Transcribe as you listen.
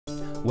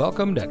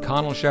Welcome to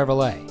Connell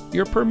Chevrolet,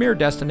 your premier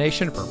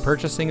destination for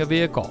purchasing a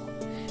vehicle.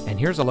 And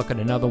here's a look at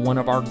another one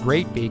of our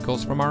great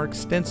vehicles from our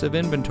extensive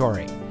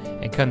inventory.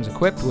 It comes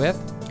equipped with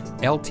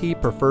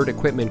LT Preferred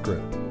Equipment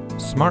Group,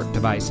 Smart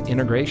Device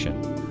Integration,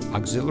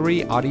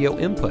 Auxiliary Audio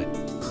Input,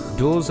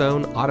 Dual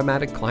Zone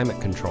Automatic Climate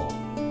Control,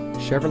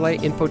 Chevrolet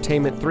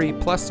Infotainment 3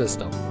 Plus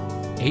System,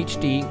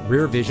 HD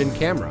Rear Vision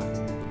Camera,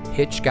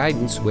 Hitch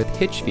Guidance with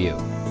Hitch View,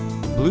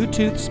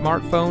 Bluetooth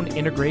Smartphone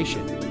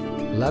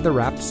Integration,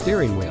 Leather-Wrapped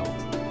Steering Wheel,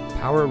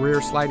 Power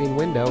Rear Sliding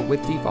Window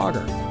with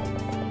Defogger.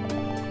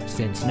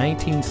 Since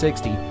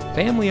 1960,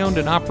 family-owned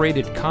and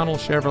operated Connell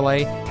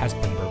Chevrolet has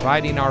been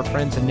providing our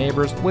friends and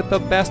neighbors with the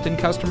best in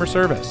customer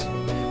service.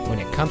 When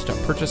it comes to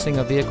purchasing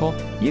a vehicle,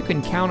 you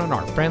can count on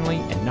our friendly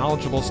and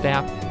knowledgeable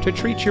staff to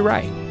treat you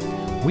right.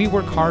 We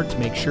work hard to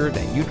make sure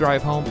that you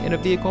drive home in a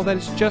vehicle that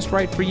is just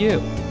right for you.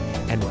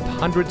 And with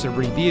hundreds of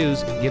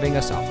reviews giving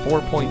us a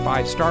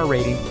 4.5 star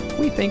rating,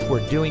 we think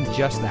we're doing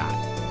just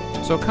that.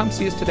 So come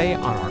see us today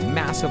on our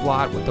massive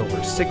lot with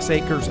over 6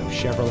 acres of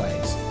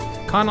Chevrolets.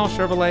 Connell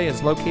Chevrolet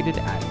is located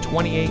at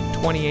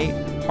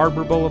 2828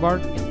 Harbor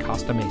Boulevard in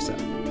Costa Mesa.